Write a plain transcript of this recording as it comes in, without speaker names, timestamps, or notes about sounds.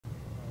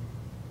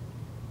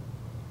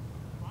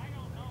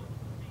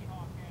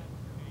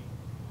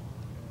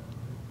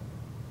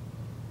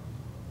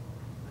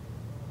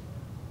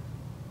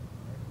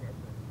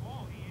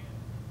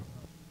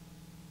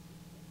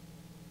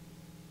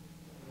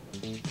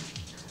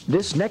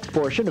This next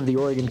portion of the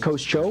Oregon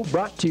Coast Show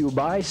brought to you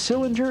by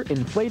Sillinger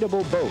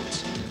Inflatable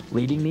Boats,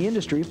 leading the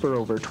industry for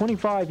over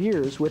 25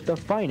 years with the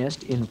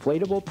finest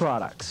inflatable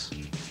products.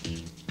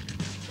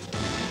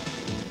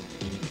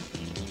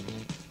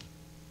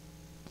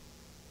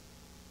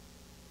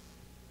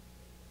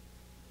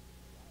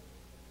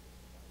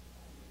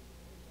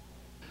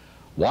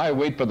 Why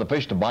wait for the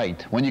fish to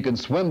bite when you can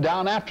swim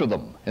down after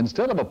them?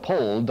 Instead of a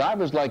pole,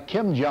 divers like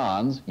Kim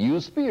Johns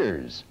use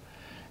spears.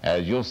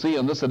 As you'll see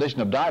in this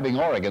edition of Diving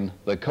Oregon,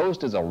 the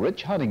coast is a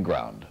rich hunting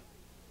ground.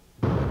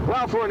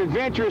 Well, for an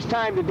adventurous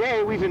time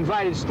today, we've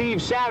invited Steve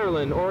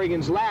Satterlund,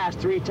 Oregon's last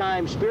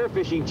three-time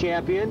spearfishing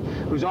champion,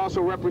 who's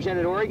also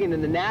represented Oregon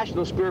in the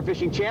National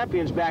Spearfishing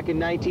Champions back in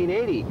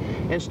 1980.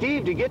 And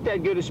Steve, to get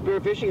that good at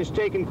spearfishing has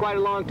taken quite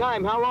a long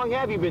time. How long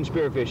have you been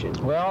spearfishing?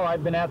 Well,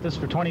 I've been at this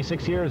for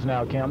 26 years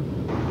now, Kim.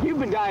 You've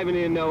been diving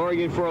in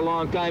Oregon for a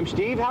long time,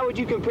 Steve. How would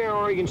you compare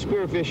Oregon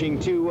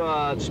spearfishing to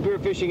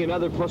spearfishing in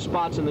other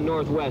spots in the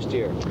Northwest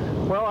here?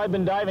 Well, I've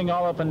been diving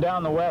all up and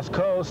down the West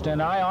Coast,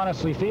 and I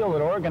honestly feel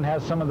that Oregon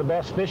has some of the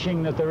best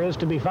fishing that there is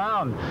to be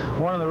found.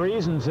 One of the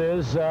reasons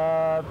is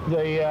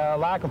the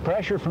lack of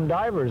pressure from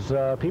divers.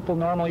 People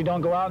normally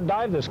don't go out and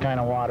dive this kind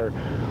of water.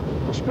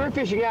 Well,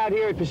 spearfishing out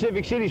here at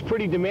Pacific City is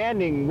pretty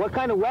demanding. What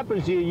kind of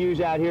weapons do you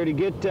use out here to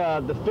get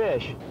the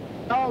fish?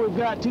 Oh, we've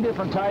got two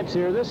different types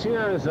here. This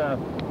is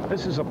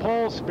a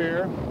pole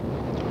spear.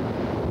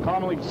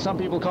 Commonly, some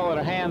people call it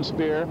a hand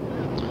spear.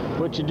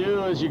 What you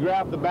do is you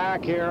grab the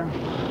back here,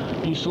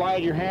 you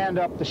slide your hand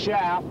up the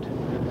shaft,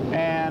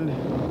 and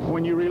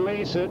when you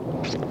release it,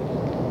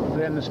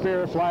 then the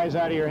spear flies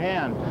out of your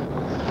hand.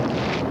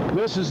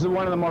 This is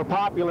one of the more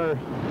popular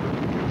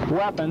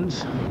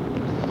weapons.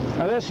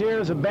 Now this here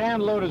is a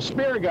band-loaded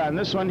spear gun.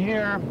 This one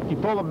here, you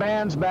pull the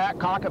bands back,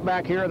 cock it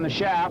back here in the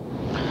shaft.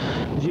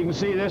 As you can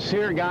see, this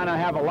here gun, I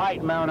have a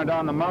light mounted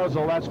on the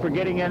muzzle. That's for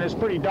getting in. It's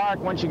pretty dark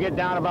once you get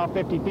down about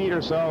 50 feet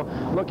or so.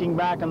 Looking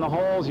back in the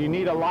holes, you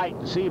need a light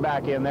to see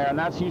back in there, and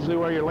that's usually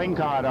where your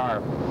lingcod are.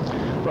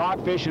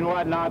 Rockfish and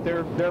whatnot,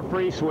 they're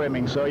free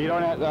swimming, so you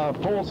don't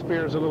have pole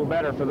spears a little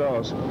better for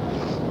those.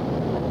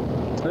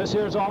 This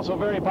here is also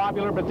very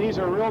popular, but these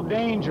are real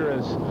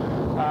dangerous.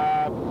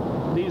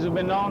 These have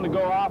been known to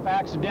go off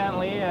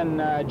accidentally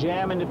and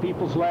jam into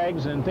people's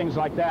legs and things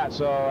like that,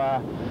 so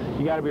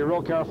you got to be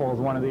real careful with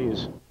one of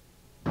these.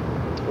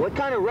 What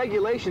kind of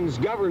regulations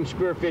govern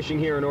spearfishing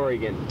here in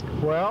Oregon?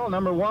 Well,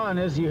 number one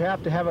is you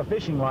have to have a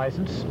fishing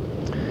license.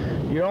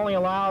 You're only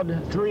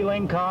allowed 3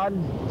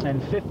 lingcod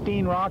and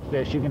 15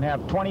 rockfish. You can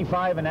have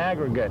 25 in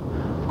aggregate.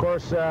 Of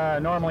course,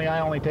 normally I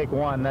only take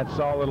 1. That's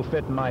all that'll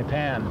fit in my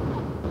pan.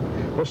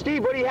 Well,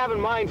 Steve, what do you have in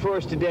mind for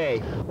us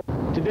today?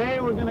 Today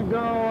we're going to go,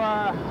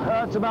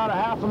 it's about a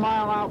half a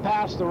mile out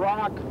past the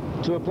rock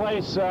to a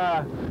place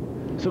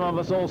some of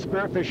us old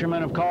spear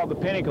fishermen have called the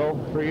Pinnacle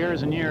for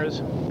years and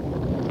years.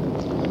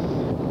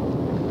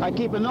 I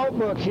keep a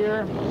notebook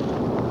here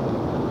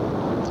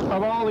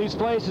of all these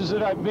places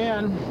that I've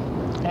been,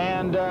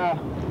 and I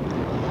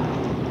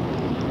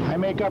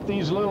make up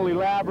these little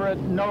elaborate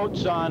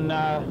notes on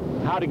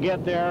how to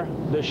get there,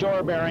 the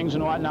shore bearings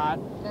and whatnot.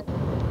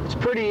 It's a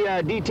pretty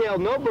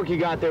detailed notebook you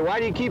got there. Why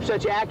do you keep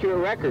such accurate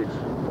records?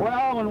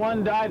 Well, when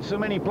one dives so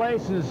many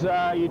places,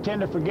 you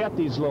tend to forget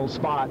these little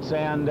spots,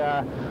 and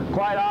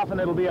quite often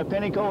it'll be a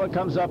pinnacle that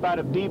comes up out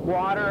of deep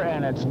water,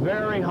 and it's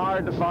very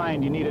hard to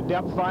find. You need a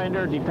depth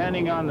finder,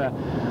 depending on the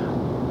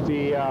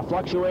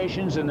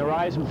fluctuations and the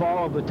rise and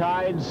fall of the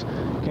tides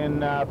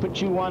can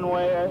put you one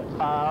way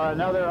or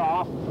another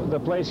off the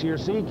place you're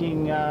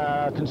seeking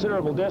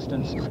considerable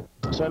distance.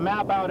 So I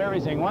map out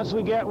everything. Once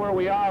we get where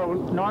we are,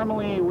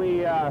 normally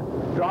we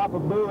drop a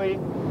buoy,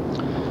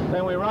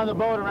 then we run the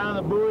boat around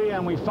the buoy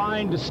and we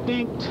find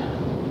distinct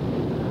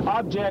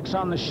objects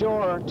on the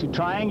shore to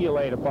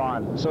triangulate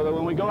upon, so that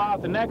when we go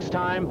out the next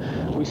time,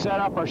 we set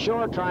up our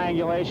shore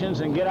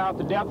triangulations and get out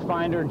the depth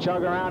finder and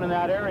chug around in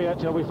that area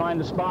until we find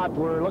the spot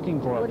we're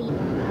looking for.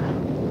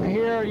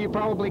 Here, you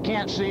probably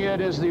can't see it,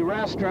 is the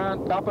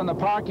restaurant up in the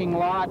parking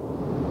lot,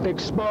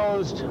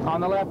 exposed on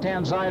the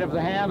left-hand side of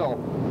the handle.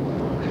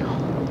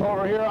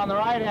 Over here on the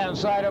right-hand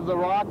side of the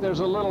rock,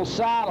 there's a little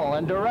saddle,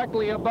 and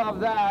directly above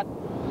that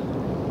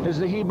is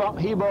the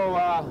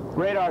Hebo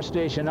radar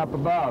station up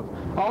above.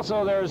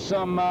 Also, there's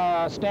some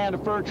stand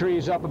of fir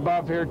trees up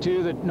above here,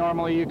 too, that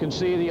normally you can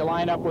see that you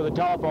line up with a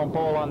telephone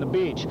pole on the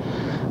beach.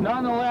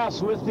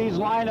 Nonetheless, with these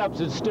lineups,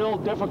 it's still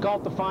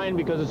difficult to find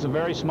because it's a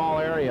very small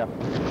area.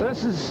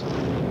 This is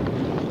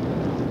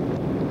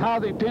how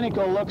the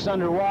Pinnacle looks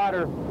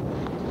underwater.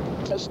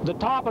 The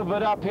top of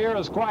it up here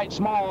is quite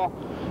small.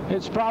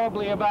 It's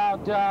probably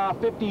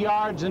about 50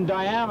 yards in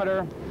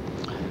diameter.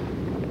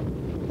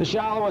 The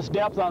shallowest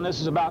depth on this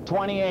is about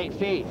 28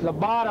 feet. The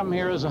bottom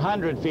here is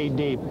 100 feet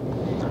deep.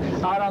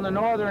 Out on the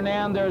northern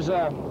end, there's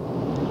a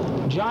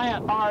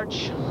giant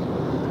arch.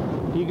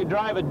 You could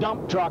drive a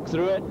dump truck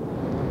through it.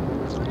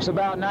 It's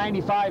about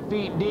 95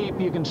 feet deep.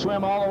 You can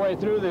swim all the way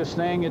through this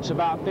thing. It's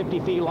about 50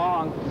 feet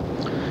long.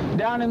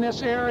 Down in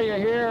this area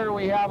here,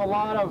 we have a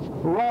lot of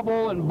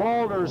rubble and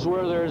boulders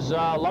where there's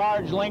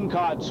large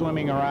lingcod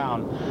swimming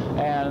around,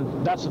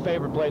 and that's the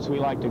favorite place we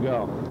like to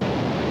go.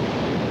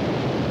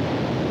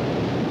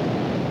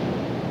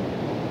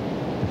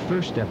 The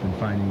first step in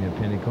finding their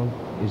pinnacle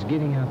is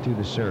getting out through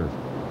the surf.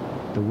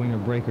 The winger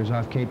breakers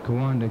off Cape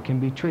Kiwanda can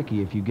be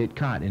tricky if you get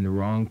caught in the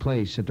wrong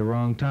place at the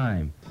wrong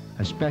time,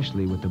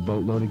 especially with the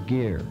boatload of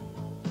gear.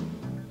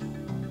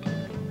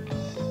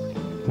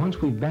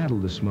 Once we've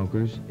battled the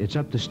smokers, it's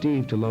up to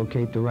Steve to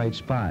locate the right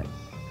spot.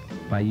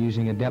 By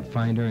using a depth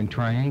finder and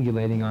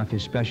triangulating off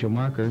his special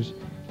markers,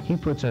 he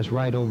puts us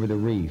right over the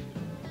reef.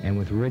 And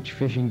with rich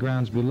fishing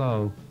grounds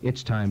below,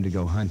 it's time to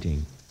go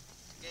hunting.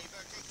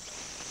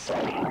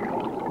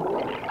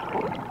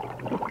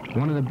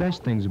 One of the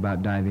best things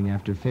about diving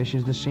after fish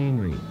is the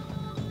scenery.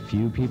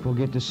 Few people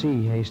get to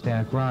see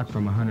Haystack Rock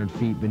from 100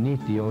 feet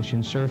beneath the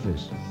ocean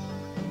surface.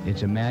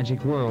 It's a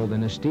magic world,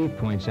 and as Steve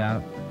points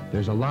out,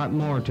 there's a lot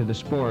more to the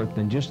sport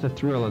than just the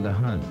thrill of the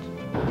hunt.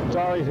 It's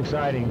always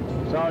exciting.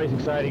 It's always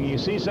exciting. You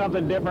see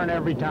something different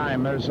every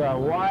time. There's a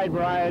wide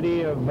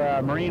variety of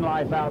marine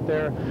life out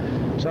there.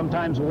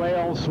 Sometimes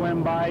whales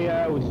swim by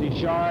you. We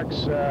see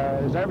sharks.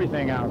 There's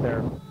everything out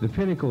there. The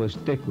pinnacle is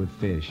thick with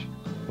fish.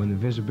 When the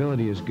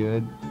visibility is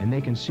good and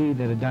they can see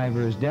that a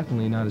diver is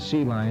definitely not a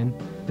sea lion,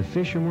 the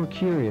fish are more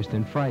curious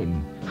than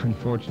frightened,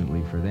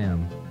 unfortunately for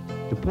them.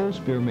 The pole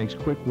spear makes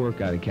quick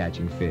work out of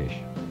catching fish.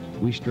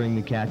 We string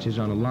the catches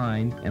on a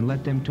line and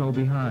let them tow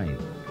behind.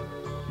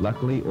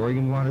 Luckily,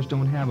 Oregon waters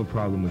don't have a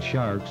problem with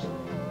sharks,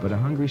 but a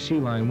hungry sea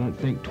lion won't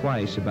think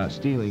twice about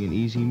stealing an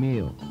easy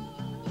meal.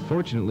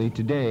 Fortunately,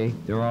 today,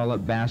 they're all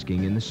up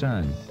basking in the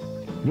sun.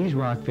 These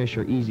rockfish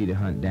are easy to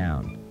hunt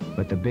down,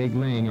 but the big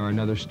ling are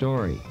another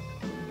story.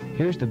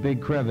 Here's the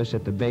big crevice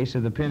at the base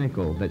of the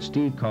pinnacle that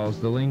Steve calls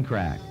the ling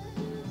crack.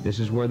 This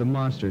is where the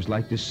monsters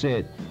like to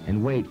sit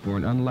and wait for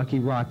an unlucky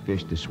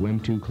rockfish to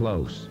swim too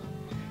close.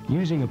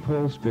 Using a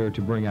pole spear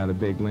to bring out a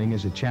big ling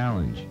is a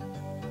challenge.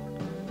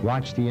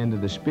 Watch the end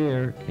of the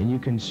spear and you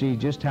can see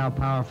just how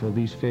powerful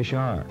these fish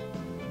are.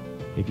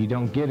 If you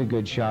don't get a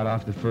good shot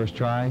off the first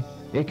try,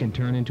 it can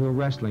turn into a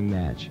wrestling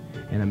match,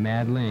 and a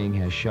mad ling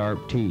has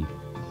sharp teeth.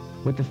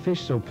 With the fish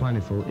so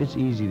plentiful, it's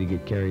easy to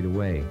get carried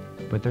away,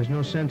 but there's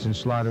no sense in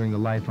slaughtering the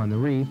life on the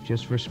reef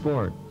just for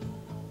sport.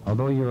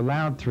 Although you're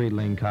allowed 3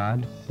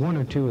 lingcod, 1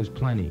 or 2 is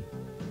plenty.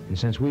 And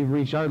since we've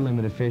reached our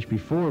limit of fish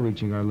before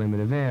reaching our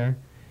limit of air,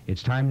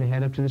 it's time to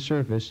head up to the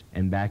surface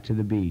and back to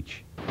the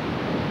beach.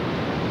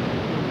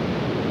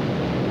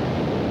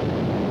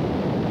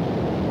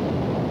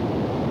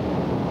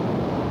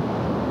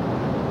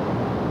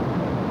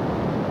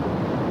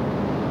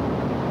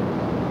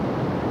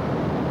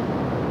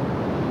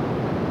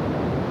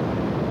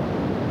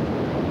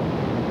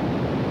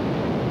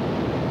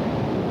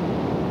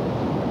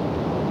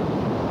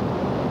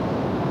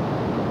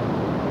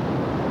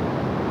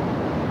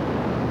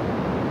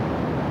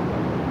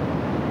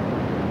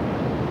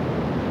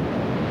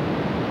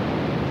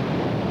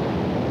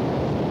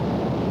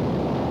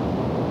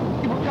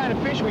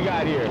 Fish we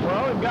got here?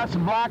 Well, we've got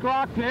some black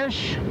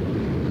rockfish,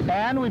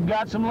 and we've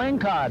got some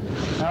lingcod.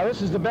 Now,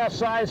 this is the best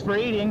size for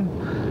eating.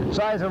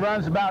 Size that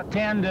runs about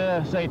 10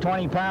 to, say,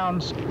 20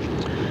 pounds.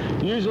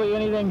 Usually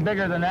anything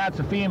bigger than that's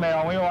a female,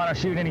 and we don't want to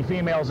shoot any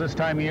females this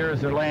time of year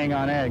as they're laying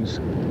on eggs.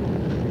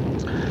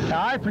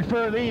 Now, I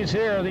prefer these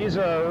here. These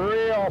are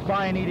real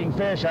fine-eating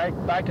fish.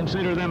 I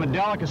consider them a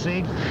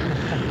delicacy.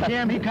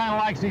 Kim, he kind of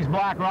likes these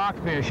black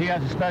rockfish. He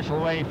has a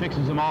special way he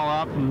fixes them all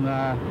up,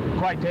 and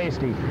quite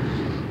tasty.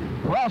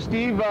 Well,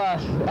 Steve,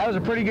 that was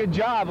a pretty good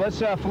job. Let's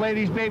fillet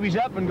these babies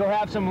up and go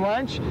have some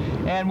lunch,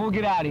 and we'll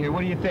get out of here.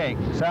 What do you think?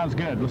 Sounds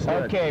good. Let's do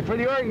it. Okay, for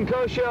the Oregon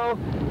Coast Show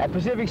at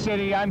Pacific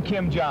City, I'm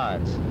Kim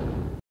Johns.